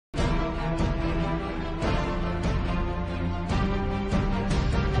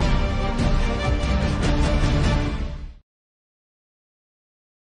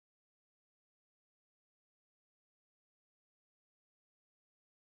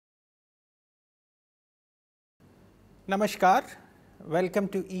Namaskar, welcome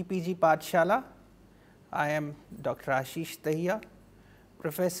to EPG Pathshala. I am Dr. Ashish Dahiya,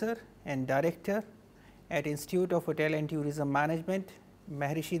 Professor and Director at Institute of Hotel and Tourism Management,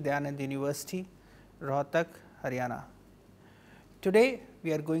 Maharishi Dayanand University, Rohtak, Haryana. Today,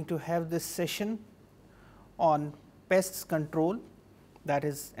 we are going to have this session on pests control, that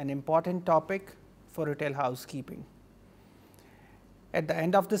is an important topic for hotel housekeeping. At the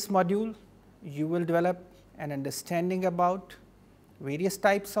end of this module, you will develop an understanding about various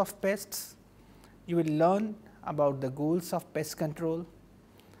types of pests, you will learn about the goals of pest control,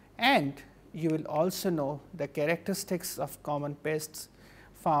 and you will also know the characteristics of common pests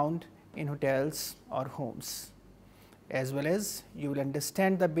found in hotels or homes, as well as you will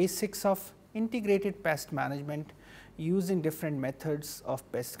understand the basics of integrated pest management using different methods of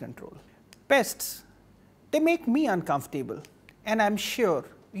pest control. Pests, they make me uncomfortable, and I am sure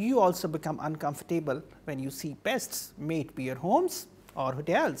you also become uncomfortable when you see pests, may it be your homes or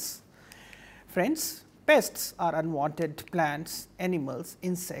hotels. Friends, pests are unwanted plants, animals,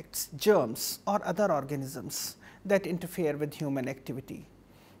 insects, germs or other organisms that interfere with human activity.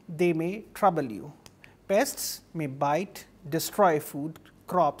 They may trouble you. Pests may bite, destroy food,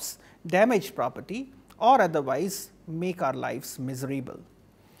 crops, damage property or otherwise make our lives miserable.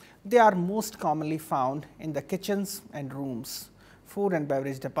 They are most commonly found in the kitchens and rooms, food and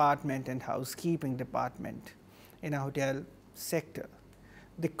beverage department and housekeeping department in a hotel sector.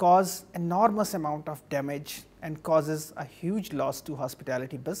 They cause enormous amount of damage and causes a huge loss to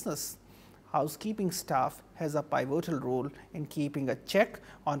hospitality business. Housekeeping staff has a pivotal role in keeping a check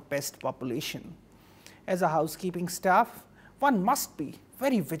on pest population. As a housekeeping staff, one must be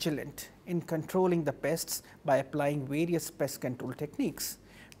very vigilant in controlling the pests by applying various pest control techniques.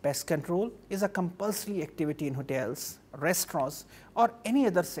 Pest control is a compulsory activity in hotels, restaurants or any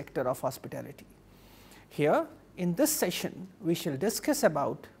other sector of hospitality. Here in this session, we shall discuss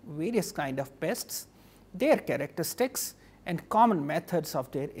about various kind of pests, their characteristics and common methods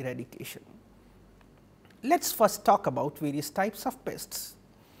of their eradication. Let us first talk about various types of pests.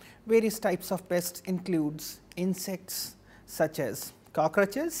 Various types of pests includes insects such as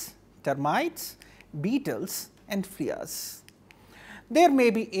cockroaches, termites, beetles and fleas. There may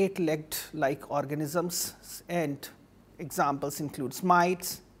be 8-legged like organisms and examples includes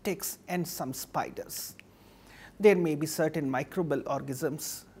mites, ticks and some spiders. There may be certain microbial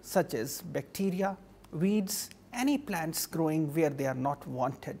organisms such as bacteria, weeds, any plants growing where they are not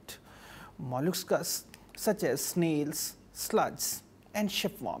wanted, molluscus such as snails, slugs and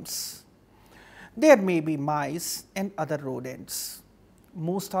shipworms. There may be mice and other rodents.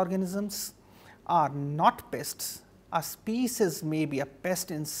 Most organisms are not pests. A species may be a pest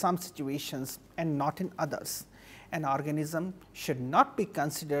in some situations and not in others. An organism should not be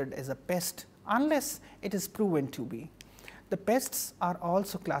considered as a pest unless it is proven to be. The pests are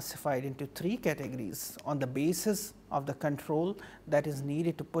also classified into 3 categories on the basis of the control that is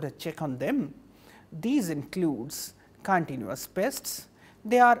needed to put a check on them. These includes continuous pests.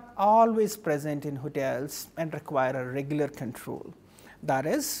 They are always present in hotels and require a regular control, that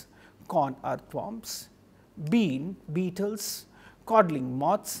is corn earthworms, bean beetles, codling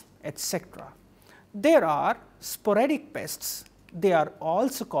moths, etc. There are sporadic pests. They are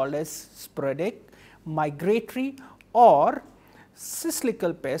also called as sporadic, migratory or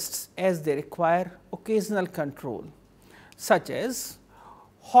cyclical pests as they require occasional control such as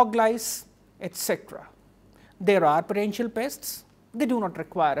hog lice, etc. There are potential pests. They do not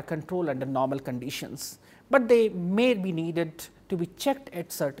require a control under normal conditions, but they may be needed to be checked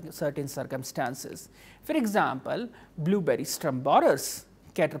at certain circumstances. For example, blueberry strum borers,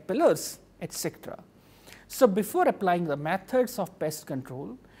 caterpillars, etc. So, before applying the methods of pest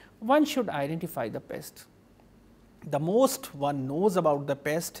control, one should identify the pest. The most one knows about the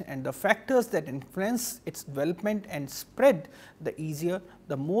pest and the factors that influence its development and spread, the easier,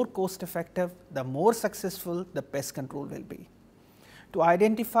 the more cost effective, the more successful the pest control will be. To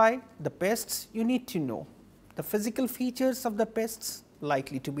identify the pests, you need to know the physical features of the pests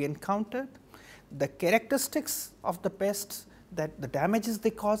likely to be encountered, the characteristics of the pests, that the damages they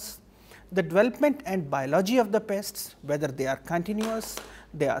cause, the development and biology of the pests, whether they are continuous,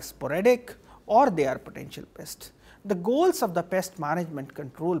 they are sporadic or they are potential pests. The goals of the pest management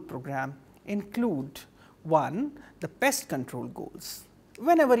control program include: 1. The pest control goals.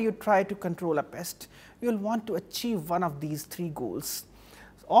 Whenever you try to control a pest, you will want to achieve one of these 3 goals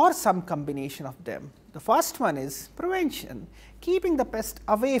or some combination of them. The first one is prevention, keeping the pest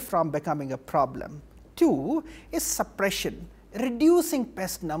away from becoming a problem. 2 is suppression, reducing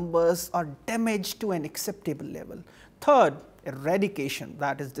pest numbers or damage to an acceptable level. Third, eradication,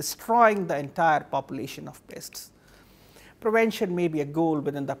 that is destroying the entire population of pests. Prevention may be a goal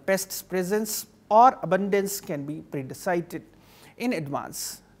within the pest's presence, or abundance can be predecided in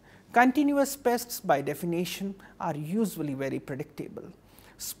advance. Continuous pests by definition are usually very predictable.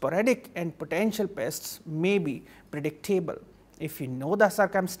 Sporadic and potential pests may be predictable if you know the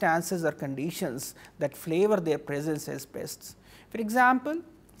circumstances or conditions that flavor their presence as pests. For example,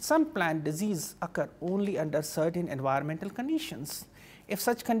 some plant diseases occur only under certain environmental conditions. If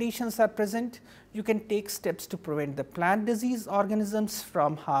such conditions are present, you can take steps to prevent the plant disease organisms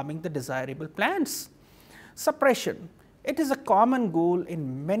from harming the desirable plants. Suppression. It is a common goal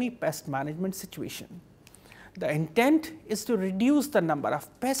in many pest management situations. The intent is to reduce the number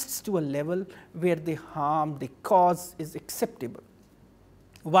of pests to a level where the harm they cause is acceptable.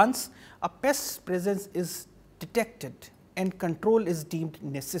 Once a pest's presence is detected and control is deemed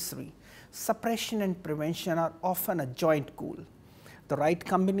necessary, suppression and prevention are often a joint goal. The right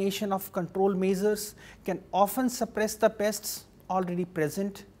combination of control measures can often suppress the pests already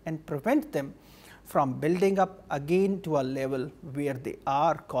present and prevent them from building up again to a level where they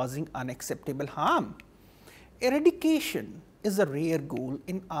are causing unacceptable harm. Eradication is a rare goal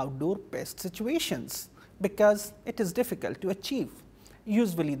in outdoor pest situations because it is difficult to achieve.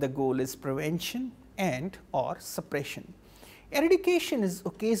 Usually the goal is prevention and or suppression. Eradication is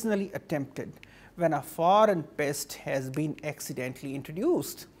occasionally attempted when a foreign pest has been accidentally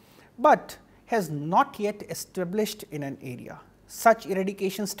introduced, but has not yet established in an area. Such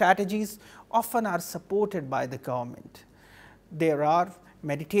eradication strategies often are supported by the government. There are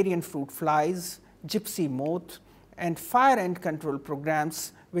Mediterranean fruit flies, gypsy moth and fire ant control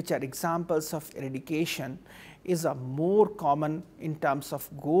programs which are examples of eradication is a more common in terms of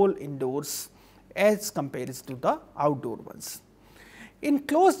goal indoors as compared to the outdoor ones. In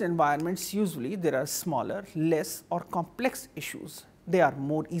closed environments, usually there are smaller, less or complex issues. They are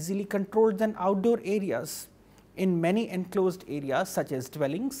more easily controlled than outdoor areas. In many enclosed areas such as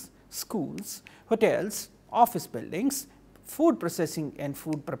dwellings, schools, hotels, office buildings, food processing and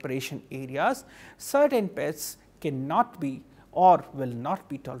food preparation areas, certain pests cannot be or will not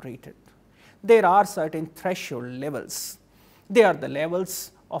be tolerated. There are certain threshold levels. They are the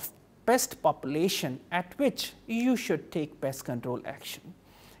levels of pest population at which you should take pest control action.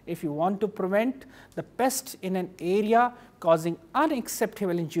 If you want to prevent the pest in an area causing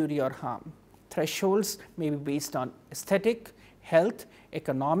unacceptable injury or harm, thresholds may be based on aesthetic, health,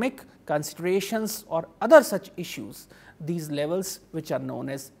 economic considerations or other such issues. These levels, which are known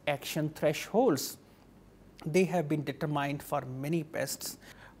as action thresholds, they have been determined for many pests.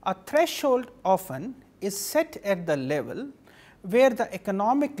 A threshold often is set at the level where the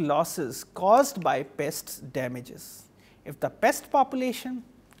economic losses caused by pests damages. If the pest population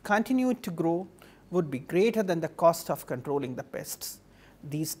continued to grow, would be greater than the cost of controlling the pests.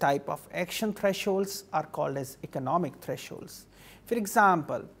 These type of action thresholds are called as economic thresholds. For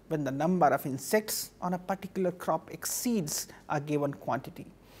example, when the number of insects on a particular crop exceeds a given quantity,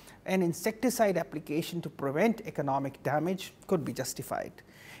 an insecticide application to prevent economic damage could be justified.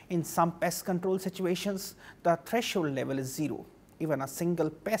 In some pest control situations, the threshold level is 0. Even a single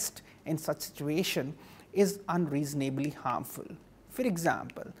pest in such situation is unreasonably harmful. For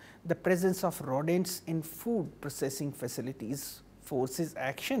example, the presence of rodents in food processing facilities forces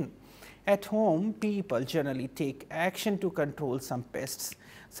action. At home, people generally take action to control some pests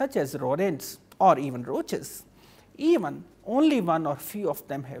such as rodents or even roaches. Even only one or few of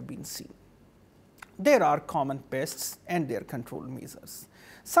them have been seen. There are common pests and their control measures.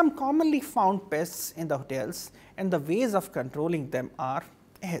 Some commonly found pests in the hotels and the ways of controlling them are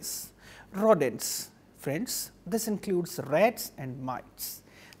as rodents. Friends, this includes rats and mice.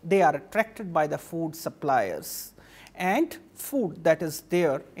 They are attracted by the food suppliers and food that is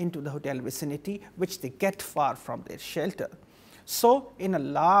there into the hotel vicinity, which they get far from their shelter. So, in a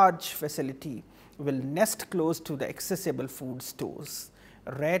large facility will nest close to the accessible food stores.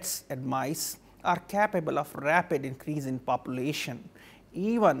 Rats and mice are capable of rapid increase in population.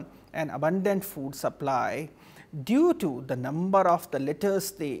 Even an abundant food supply, due to the number of the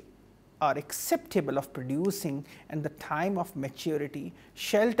litters they are acceptable of producing and the time of maturity,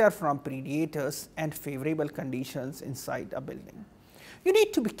 shelter from predators and favorable conditions inside a building. You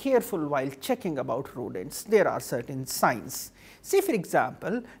need to be careful while checking about rodents. There are certain signs. Say for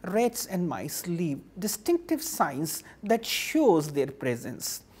example, rats and mice leave distinctive signs that shows their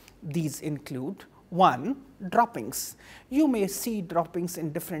presence. These include 1. Droppings. You may see droppings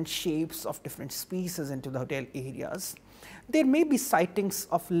in different shapes of different species into the hotel areas. There may be sightings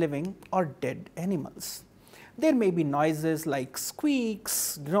of living or dead animals. There may be noises like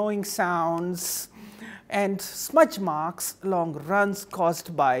squeaks, growing sounds and smudge marks along runs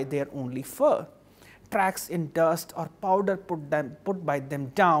caused by their only fur. tracks in dust or powder put by them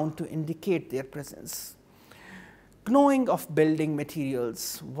down to indicate their presence. Gnawing of building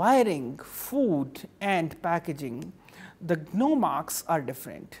materials, wiring, food and packaging, the gnaw marks are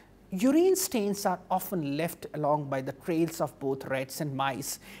different. Urine stains are often left along by the trails of both rats and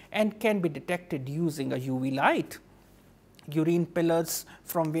mice and can be detected using a UV light. Urine pillars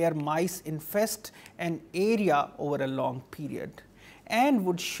from where mice infest an area over a long period and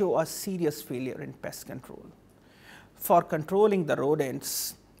would show a serious failure in pest control. For controlling the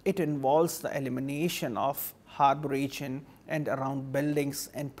rodents, it involves the elimination of harboration and around buildings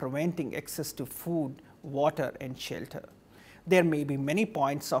and preventing access to food, water and shelter. There may be many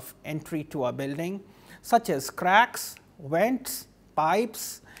points of entry to a building such as cracks, vents,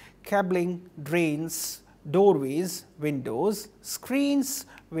 pipes, cabling, drains, doorways, windows, screens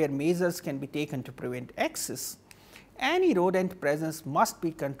where measures can be taken to prevent access. Any rodent presence must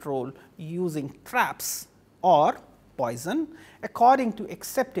be controlled using traps or poison according to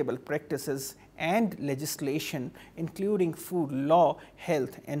acceptable practices and legislation including food law,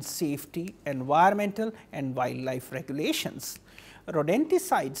 health and safety, environmental and wildlife regulations.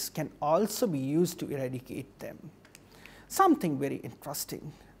 Rodenticides can also be used to eradicate them. Something very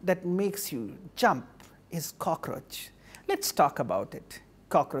interesting that makes you jump is cockroach. Let's talk about it.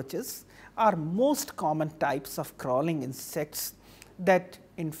 Cockroaches are most common types of crawling insects that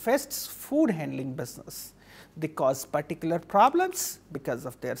infests food handling business. They cause particular problems because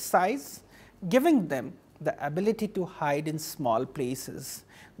of their size, giving them the ability to hide in small places,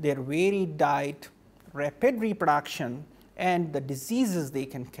 their varied diet, rapid reproduction and the diseases they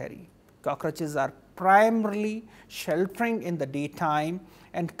can carry. Cockroaches are primarily sheltering in the daytime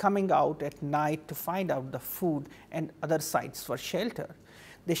and coming out at night to find out the food and other sites for shelter.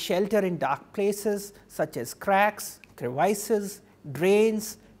 They shelter in dark places such as cracks, crevices,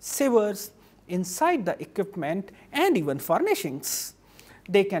 drains, sewers, inside the equipment and even furnishings.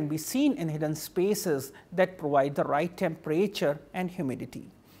 They can be seen in hidden spaces that provide the right temperature and humidity.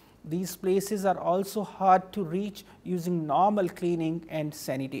 These places are also hard to reach using normal cleaning and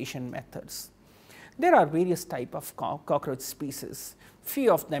sanitation methods. There are various types of cockroach species.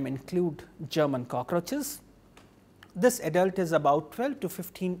 Few of them include German cockroaches. This adult is about 12 to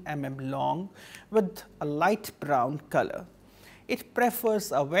 15 mm long with a light brown color. It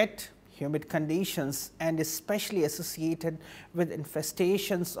prefers a wet, humid conditions and is especially associated with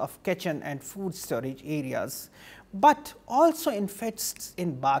infestations of kitchen and food storage areas, but also infests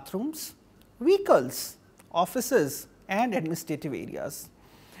in bathrooms, vehicles, offices and administrative areas.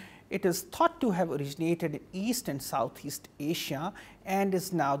 It is thought to have originated in East and Southeast Asia and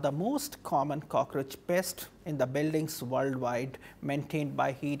is now the most common cockroach pest in the buildings worldwide maintained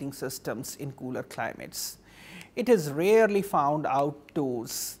by heating systems in cooler climates. It is rarely found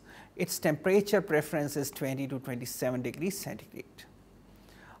outdoors. Its temperature preference is 20 to 27 degrees centigrade.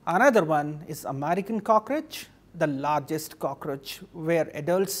 Another one is American cockroach, the largest cockroach where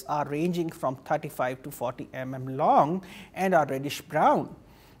adults are ranging from 35 to 40 mm long and are reddish brown.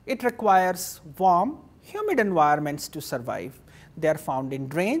 It requires warm, humid environments to survive. They are found in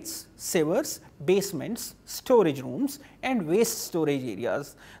drains, sewers, basements, storage rooms and waste storage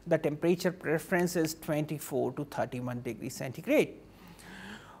areas. The temperature preference is 24 to 31 degrees centigrade.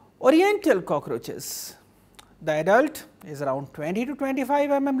 Oriental cockroaches, the adult is around 20 to 25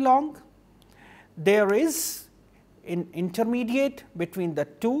 mm long. There is an intermediate between the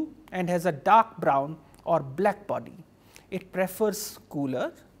two and has a dark brown or black body. It prefers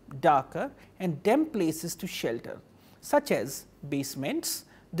cooler, darker and damp places to shelter such as basements,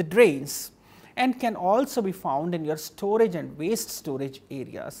 the drains and can also be found in your storage and waste storage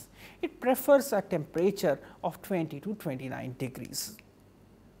areas. It prefers a temperature of 20 to 29 degrees.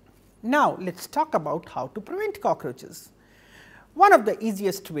 Now, let us talk about how to prevent cockroaches. One of the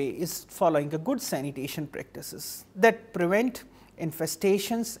easiest way is following a good sanitation practices that prevent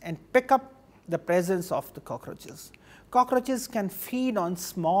infestations and pick up the presence of the cockroaches. Cockroaches can feed on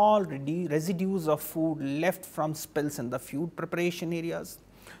small residues of food left from spills in the food preparation areas.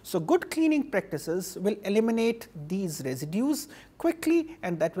 So, good cleaning practices will eliminate these residues quickly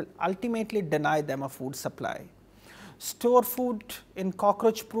and that will ultimately deny them a food supply. Store food in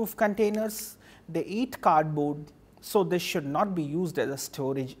cockroach proof containers. They eat cardboard, so this should not be used as a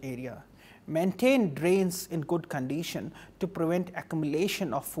storage area. Maintain drains in good condition to prevent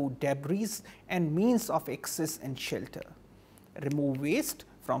accumulation of food debris and means of access and shelter. Remove waste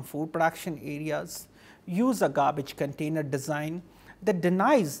from food production areas. Use a garbage container design that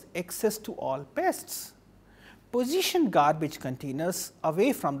denies access to all pests. Position garbage containers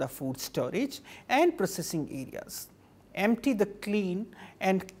away from the food storage and processing areas. empty the clean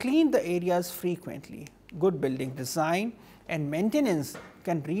the areas frequently. Good building design and maintenance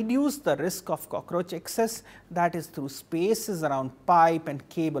can reduce the risk of cockroach excess, that is through spaces around pipe and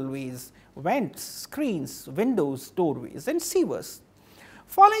cableways, vents, screens, windows, doorways and sewers.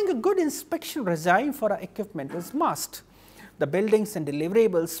 Following a good inspection regime for our equipment is must. The buildings and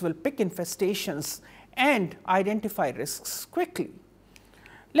deliverables will pick infestations and identify risks quickly.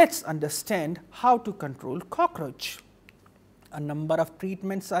 Let us understand how to control cockroach. A number of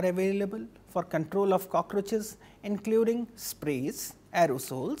treatments are available for control of cockroaches, including sprays,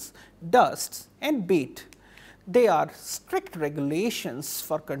 aerosols, dusts and bait. There are strict regulations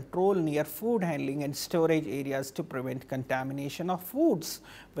for control near food handling and storage areas to prevent contamination of foods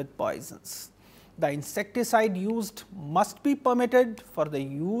with poisons. The insecticide used must be permitted for the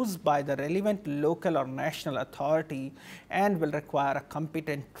use by the relevant local or national authority and will require a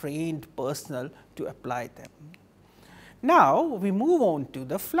competent trained personnel to apply them. Now, we move on to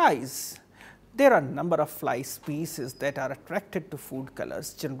the flies. There are a number of fly species that are attracted to food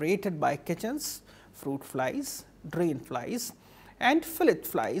colors generated by kitchens, fruit flies, drain flies and fillet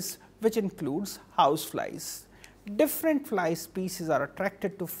flies, which includes house flies. Different fly species are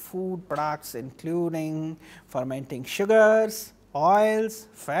attracted to food products including fermenting sugars, oils,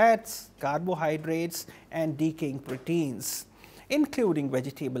 fats, carbohydrates and decaying proteins, including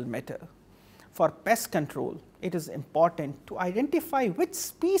vegetable matter. For pest control, it is important to identify which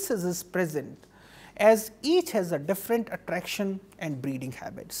species is present, as each has a different attraction and breeding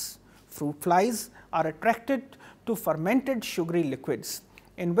habits. Fruit flies are attracted to fermented sugary liquids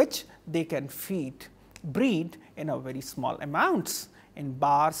in which they can breed in a very small amounts in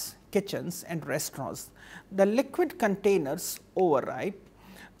bars, kitchens and restaurants. The liquid containers overripe,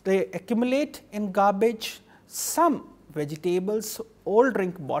 they accumulate in garbage, some vegetables, old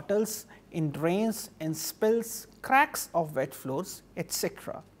drink bottles, in drains, in spills, cracks of wet floors,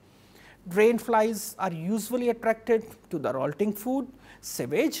 etc. Drain flies are usually attracted to the rotting food,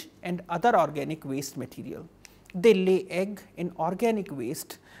 sewage and other organic waste material. They lay egg in organic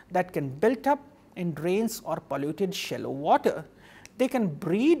waste that can build up in drains or polluted shallow water. They can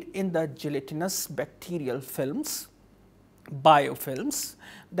breed in the gelatinous bacterial films, biofilms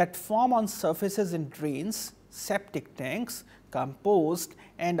that form on surfaces in drains, septic tanks, compost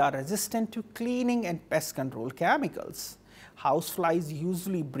and are resistant to cleaning and pest control chemicals. House flies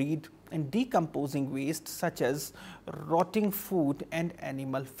usually breed in decomposing waste such as rotting food and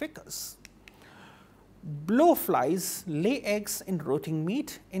animal fecus. Blowflies lay eggs in rotting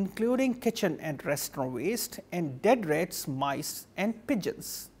meat, including kitchen and restaurant waste and dead rats, mice and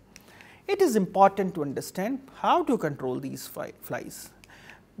pigeons. It is important to understand how to control these flies.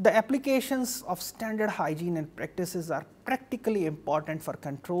 The applications of standard hygiene and practices are practically important for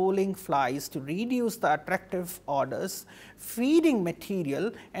controlling flies to reduce the attractive odors, feeding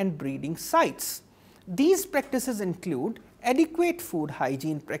material and breeding sites. These practices include adequate food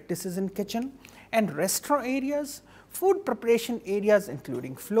hygiene practices in kitchen and restaurant areas. Food preparation areas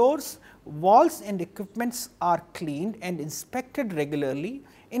including floors, walls and equipments are cleaned and inspected regularly,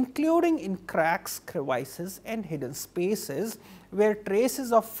 including in cracks, crevices and hidden spaces where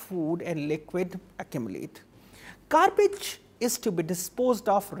traces of food and liquid accumulate. Garbage is to be disposed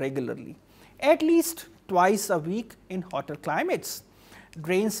of regularly, at least twice a week in hotter climates.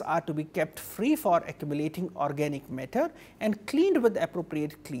 Drains are to be kept free for accumulating organic matter and cleaned with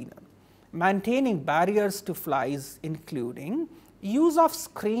appropriate cleaner. Maintaining barriers to flies including use of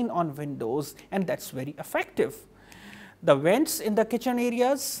screen on windows, and that is very effective. The vents in the kitchen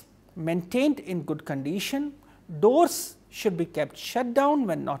areas maintained in good condition. Doors should be kept shut down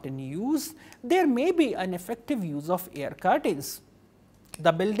when not in use. There may be an effective use of air curtains.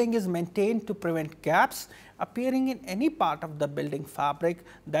 The building is maintained to prevent gaps appearing in any part of the building fabric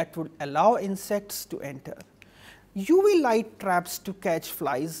that would allow insects to enter. UV light traps to catch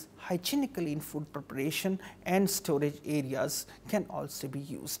flies hygienically in food preparation and storage areas can also be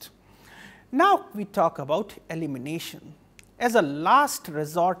used. Now, we talk about elimination. As a last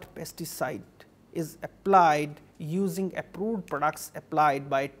resort, pesticide is applied using approved products applied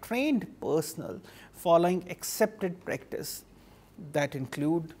by trained personnel following accepted practice that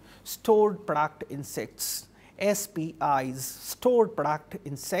include stored product insects. SPIs, stored product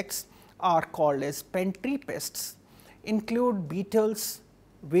insects, are called as pantry pests, include beetles,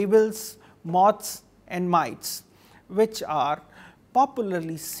 weevils, moths and mites, which are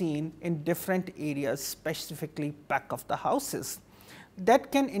popularly seen in different areas, specifically back of the houses,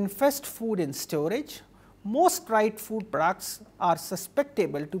 that can infest food in storage. Most dried food products are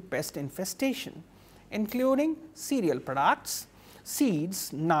susceptible to pest infestation, including cereal products,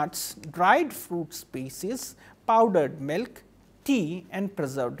 seeds, nuts, dried fruit species, powdered milk, tea and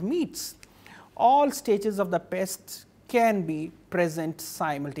preserved meats. All stages of the pest can be present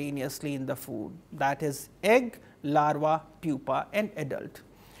simultaneously in the food, that is egg, larva, pupa and adult.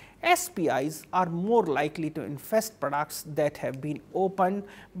 SPIs are more likely to infest products that have been opened,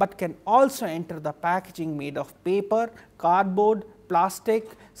 but can also enter the packaging made of paper, cardboard,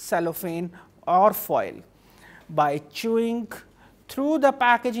 plastic, cellophane or foil. By chewing through the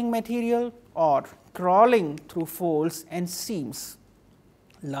packaging material or crawling through folds and seams.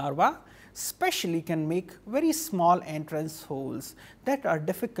 Larvae especially can make very small entrance holes that are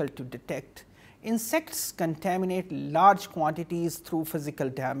difficult to detect. Insects contaminate large quantities through physical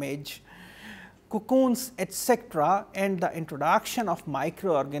damage, cocoons, etc., and the introduction of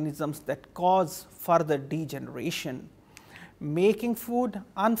microorganisms that cause further degeneration, making food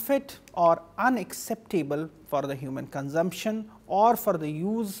unfit or unacceptable for the human consumption or for the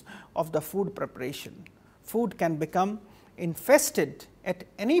use of the food preparation. Food can become infested at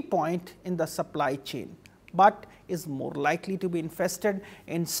any point in the supply chain, but is more likely to be infested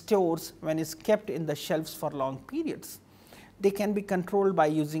in stores when it is kept in the shelves for long periods. They can be controlled by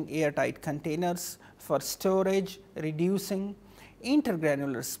using airtight containers for storage, reducing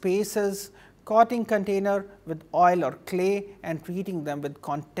intergranular spaces, coating container with oil or clay and treating them with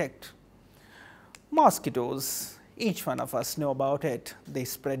contact. Mosquitoes, each one of us know about it. They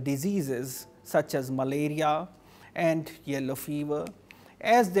spread diseases such as malaria and yellow fever.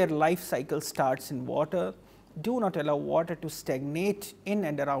 As their life cycle starts in water, do not allow water to stagnate in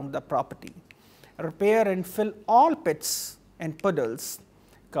and around the property. Repair and fill all pits and puddles,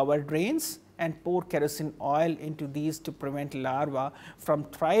 cover drains and pour kerosene oil into these to prevent larvae from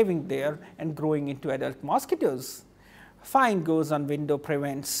thriving there and growing into adult mosquitoes. Fine gauze on window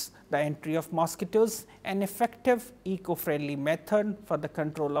prevents the entry of mosquitoes. An effective eco-friendly method for the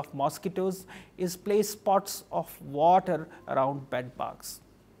control of mosquitoes is place spots of water around bed bugs.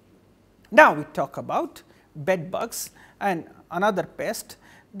 Now, we talk about bed bugs and another pest.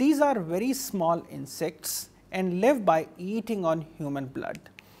 These are very small insects and live by eating on human blood.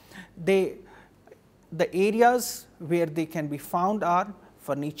 The areas where they can be found are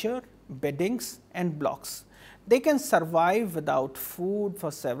furniture, beddings and blocks. They can survive without food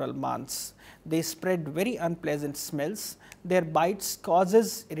for several months. They spread very unpleasant smells. Their bites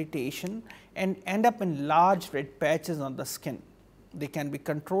causes irritation and end up in large red patches on the skin. They can be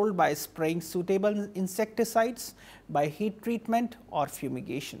controlled by spraying suitable insecticides, by heat treatment or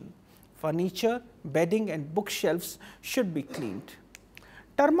fumigation. Furniture, bedding and bookshelves should be cleaned.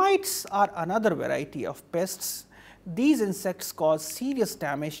 Termites are another variety of pests. These insects cause serious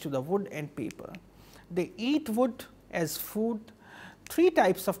damage to the wood and paper. They eat wood as food. Three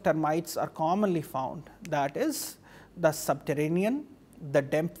types of termites are commonly found, that is the subterranean, the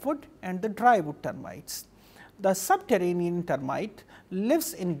damp wood and the dry wood termites. The subterranean termite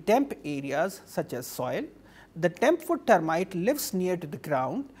lives in damp areas such as soil. The damp wood termite lives near to the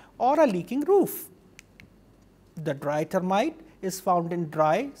ground or a leaking roof. The dry termite is found in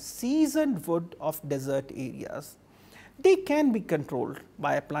dry, seasoned wood of desert areas. They can be controlled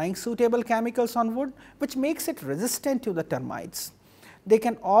by applying suitable chemicals on wood, which makes it resistant to the termites. They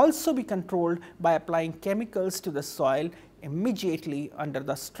can also be controlled by applying chemicals to the soil immediately under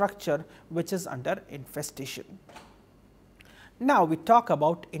the structure which is under infestation. Now, we talk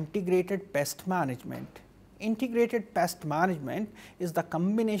about integrated pest management. Integrated pest management is the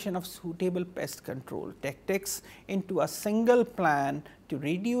combination of suitable pest control tactics into a single plan to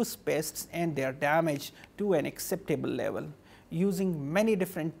reduce pests and their damage to an acceptable level. Using many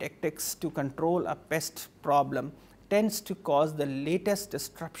different tactics to control a pest problem tends to cause the latest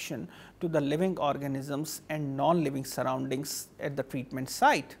disruption to the living organisms and non-living surroundings at the treatment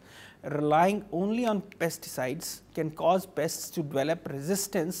site. Relying only on pesticides can cause pests to develop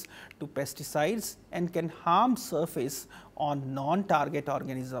resistance to pesticides and can harm surface on non-target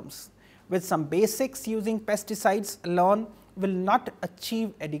organisms. With some basics, using pesticides alone will not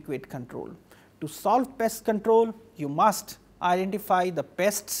achieve adequate control. To solve pest control, you must identify the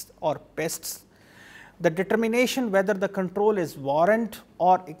pests or pests, the determination whether the control is warrant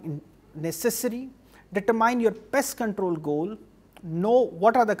or necessary, determine your pest control goal, know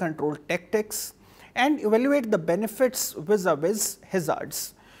what are the control tactics and evaluate the benefits vis-a-vis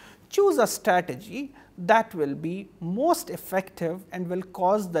hazards. Choose a strategy that will be most effective and will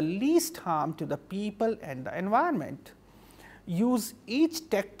cause the least harm to the people and the environment. Use each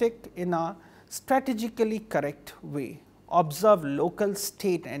tactic in a strategically correct way. Observe local,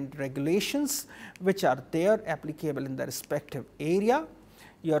 state and regulations which are there applicable in the respective area.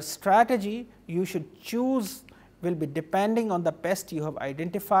 Your strategy you should choose will be depending on the pest you have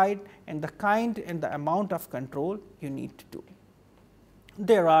identified and the kind and the amount of control you need to do.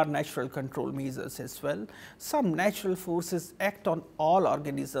 There are natural control measures as well. Some natural forces act on all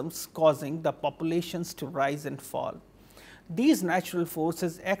organisms, causing the populations to rise and fall. These natural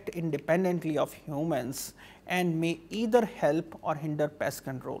forces act independently of humans and may either help or hinder pest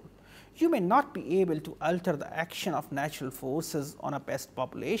control. You may not be able to alter the action of natural forces on a pest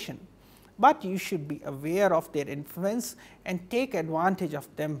population, but you should be aware of their influence and take advantage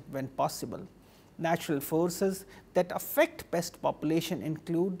of them when possible. Natural forces that affect pest population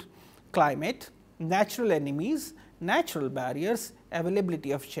include climate, natural enemies, natural barriers,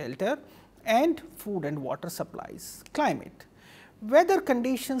 availability of shelter, and food and water supplies. Climate, weather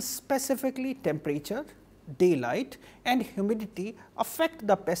conditions, specifically temperature, daylight and humidity, affect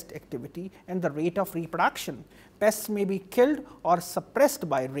the pest activity and the rate of reproduction. Pests may be killed or suppressed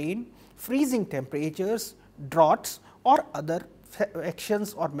by rain, freezing temperatures, droughts or other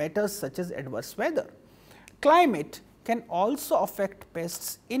actions or matters such as adverse weather. Climate can also affect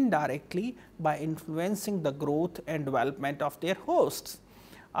pests indirectly by influencing the growth and development of their hosts.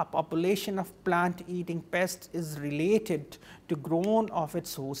 A population of plant eating pests is related to growth of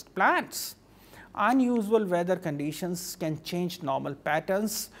its host plants. Unusual weather conditions can change normal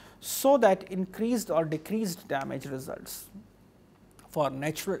patterns so that increased or decreased damage results. For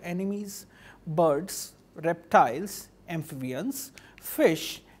natural enemies, birds, reptiles, amphibians,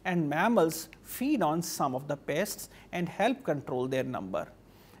 fish and mammals feed on some of the pests and help control their number.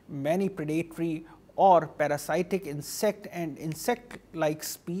 Many predatory or parasitic insect and insect-like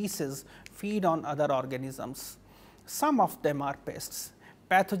species feed on other organisms. Some of them are pests.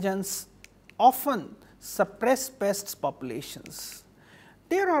 Pathogens often suppress pests populations.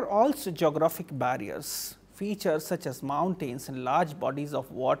 There are also geographic barriers. Features such as mountains and large bodies of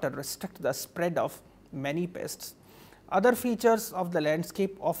water restrict the spread of many pests. Other features of the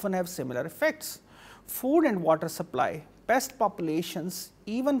landscape often have similar effects. Food and water supply. Pest populations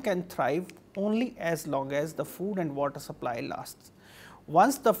even can thrive only as long as the food and water supply lasts.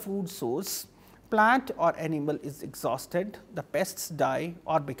 Once the food source, plant or animal is exhausted, the pests die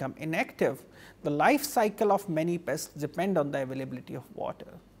or become inactive. The life cycle of many pests depend on the availability of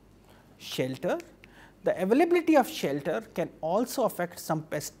water. Shelter. The availability of shelter can also affect some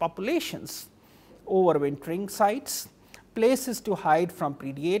pest populations. Overwintering sites, places to hide from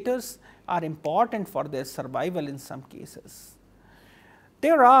predators are important for their survival in some cases.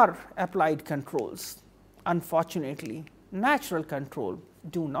 There are applied controls. Unfortunately, natural control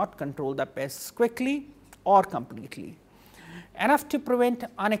do not control the pests quickly or completely, enough to prevent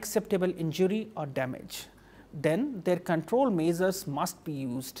unacceptable injury or damage. Then their control measures must be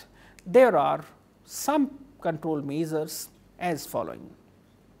used. There are some control measures as following.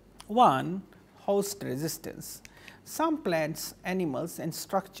 1. Host resistance. Some plants, animals and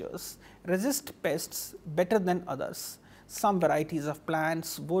structures resist pests better than others. Some varieties of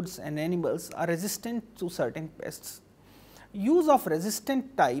plants, woods and animals are resistant to certain pests. Use of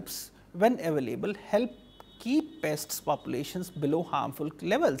resistant types when available help keep pests populations below harmful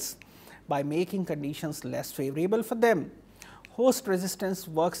levels by making conditions less favorable for them. Host resistance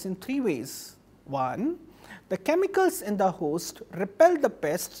works in 3 ways. 1. The chemicals in the host repel the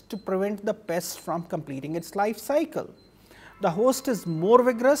pest to prevent the pest from completing its life cycle. The host is more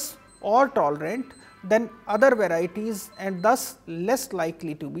vigorous or tolerant than other varieties and thus less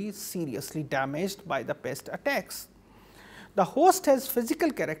likely to be seriously damaged by the pest attacks. The host has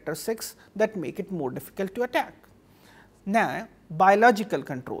physical characteristics that make it more difficult to attack. Now, biological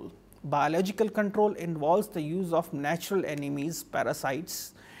control. Biological control involves the use of natural enemies,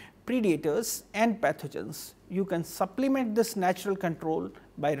 parasites, predators and pathogens. You can supplement this natural control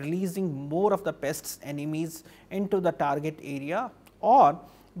by releasing more of the pest's enemies into the target area or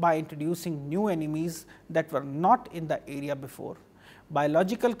by introducing new enemies that were not in the area before.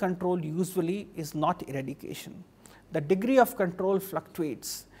 Biological control usually is not eradication. The degree of control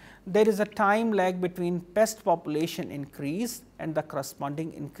fluctuates. There is a time lag between pest population increase and the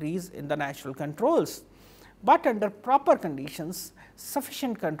corresponding increase in the natural controls. But under proper conditions,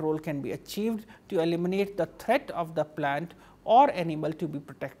 sufficient control can be achieved to eliminate the threat of the plant or animal to be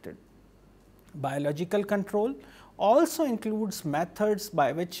protected. Biological control also includes methods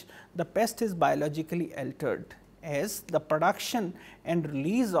by which the pest is biologically altered, as the production and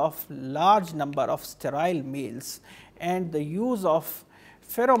release of large number of sterile males and the use of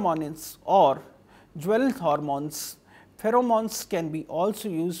pheromones or jewel hormones. Pheromones can be also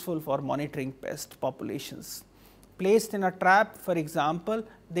useful for monitoring pest populations. Placed in a trap, for example,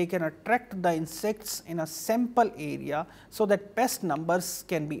 they can attract the insects in a sample area so that pest numbers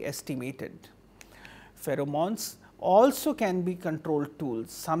can be estimated. Pheromones also can be control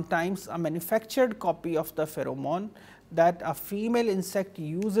tools. Sometimes a manufactured copy of the pheromone that a female insect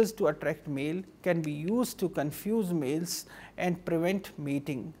uses to attract male can be used to confuse males and prevent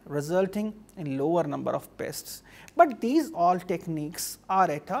mating, resulting in lower number of pests. But these all techniques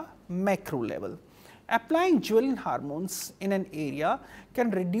are at a macro level. Applying jewelin hormones in an area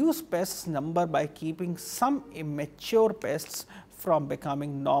can reduce pests number by keeping some immature pests from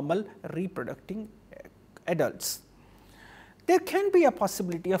becoming normal reproducing adults. There can be a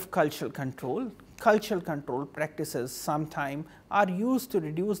possibility of cultural control. Cultural control practices sometimes are used to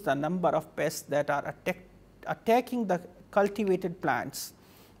reduce the number of pests that are attacking the cultivated plants.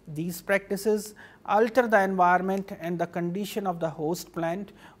 These practices alter the environment and the condition of the host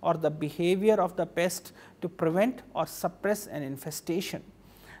plant or the behavior of the pest to prevent or suppress an infestation.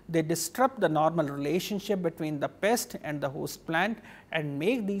 They disrupt the normal relationship between the pest and the host plant and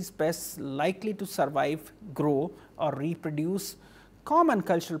make these pests likely to survive, grow or reproduce. Common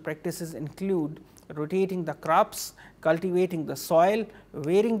cultural practices include rotating the crops, cultivating the soil,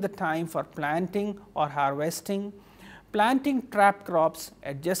 varying the time for planting or harvesting, planting trap crops,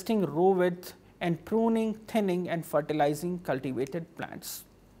 adjusting row width and pruning, thinning and fertilizing cultivated plants.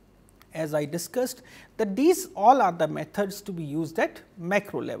 As I discussed that these all are the methods to be used at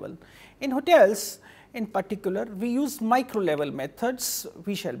macro level. In hotels in particular, we use micro level methods,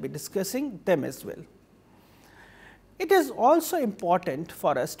 we shall be discussing them as well. It is also important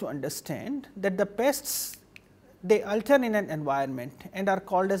for us to understand that the pests, they alter in an environment and are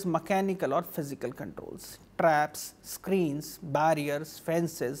called as mechanical or physical controls. Traps, screens, barriers,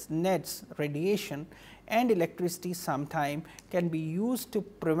 fences, nets, radiation and electricity sometime can be used to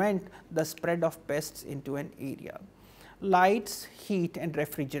prevent the spread of pests into an area. Lights, heat and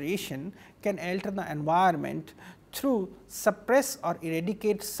refrigeration can alter the environment through suppress or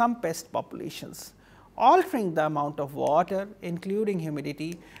eradicate some pest populations. Altering the amount of water including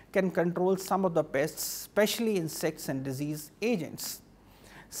humidity can control some of the pests, especially insects and disease agents.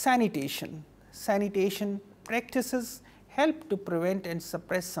 Sanitation. Sanitation practices help to prevent and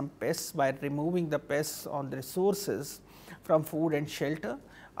suppress some pests by removing the pests on the resources from food and shelter.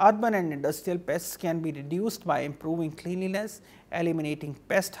 Urban and industrial pests can be reduced by improving cleanliness, eliminating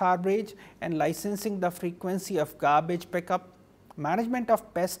pest harborage and licensing the frequency of garbage pickup. Management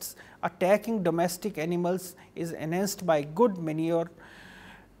of pests attacking domestic animals is enhanced by good manure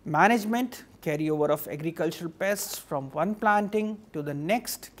management. Carryover of agricultural pests from one planting to the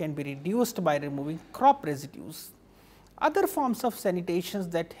next can be reduced by removing crop residues. Other forms of sanitation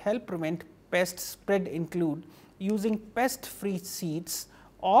that help prevent pest spread include using pest free seeds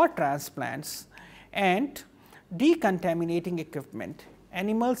or transplants and decontaminating equipment,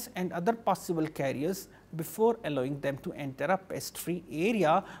 animals and other possible carriers before allowing them to enter a pest free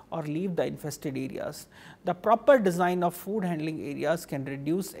area or leave the infested areas. The proper design of food handling areas can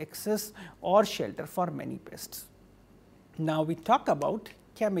reduce access or shelter for many pests. Now, we talk about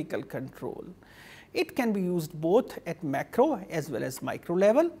chemical control. It can be used both at macro as well as micro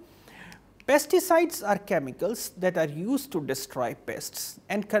level. Pesticides are chemicals that are used to destroy pests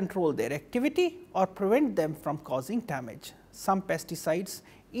and control their activity or prevent them from causing damage. Some pesticides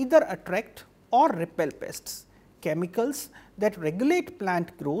either attract or repel pests. Chemicals that regulate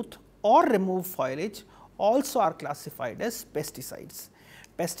plant growth or remove foliage also are classified as pesticides.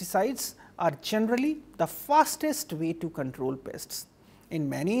 Pesticides are generally the fastest way to control pests. In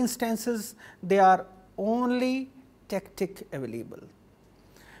many instances, they are only tactic available.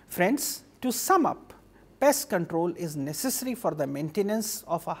 Friends, to sum up, pest control is necessary for the maintenance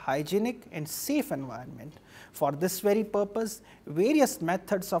of a hygienic and safe environment. For this very purpose, various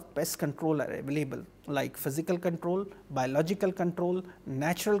methods of pest control are available like physical control, biological control,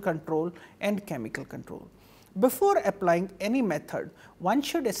 natural control and chemical control. Before applying any method, one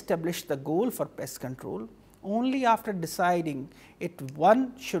should establish the goal for pest control. Only after deciding it,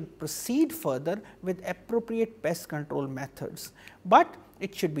 one should proceed further with appropriate pest control methods. But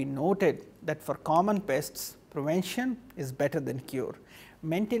it should be noted that for common pests, prevention is better than cure.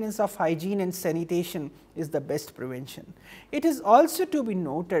 Maintenance of hygiene and sanitation is the best prevention. It is also to be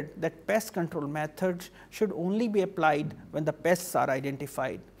noted that pest control methods should only be applied when the pests are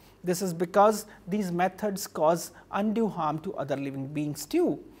identified. This is because these methods cause undue harm to other living beings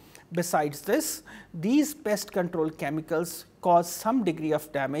too. Besides this, these pest control chemicals cause some degree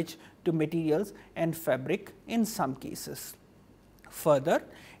of damage to materials and fabric in some cases. Further,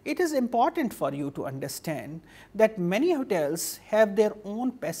 it is important for you to understand that many hotels have their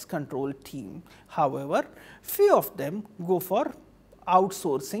own pest control team. However, few of them go for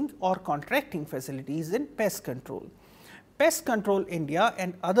outsourcing or contracting facilities in pest control. Pest Control India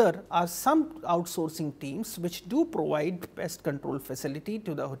and other are some outsourcing teams which do provide pest control facility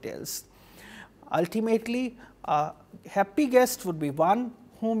to the hotels. Ultimately, a happy guest would be one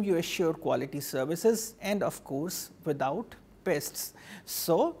whom you assure quality services and of course, without pests.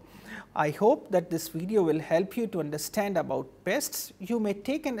 So, I hope that this video will help you to understand about pests. You may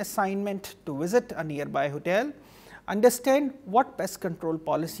take an assignment to visit a nearby hotel, understand what pest control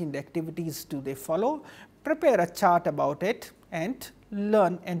policy and activities do they follow, prepare a chart about it and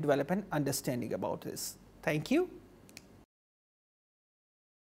learn and develop an understanding about this. Thank you.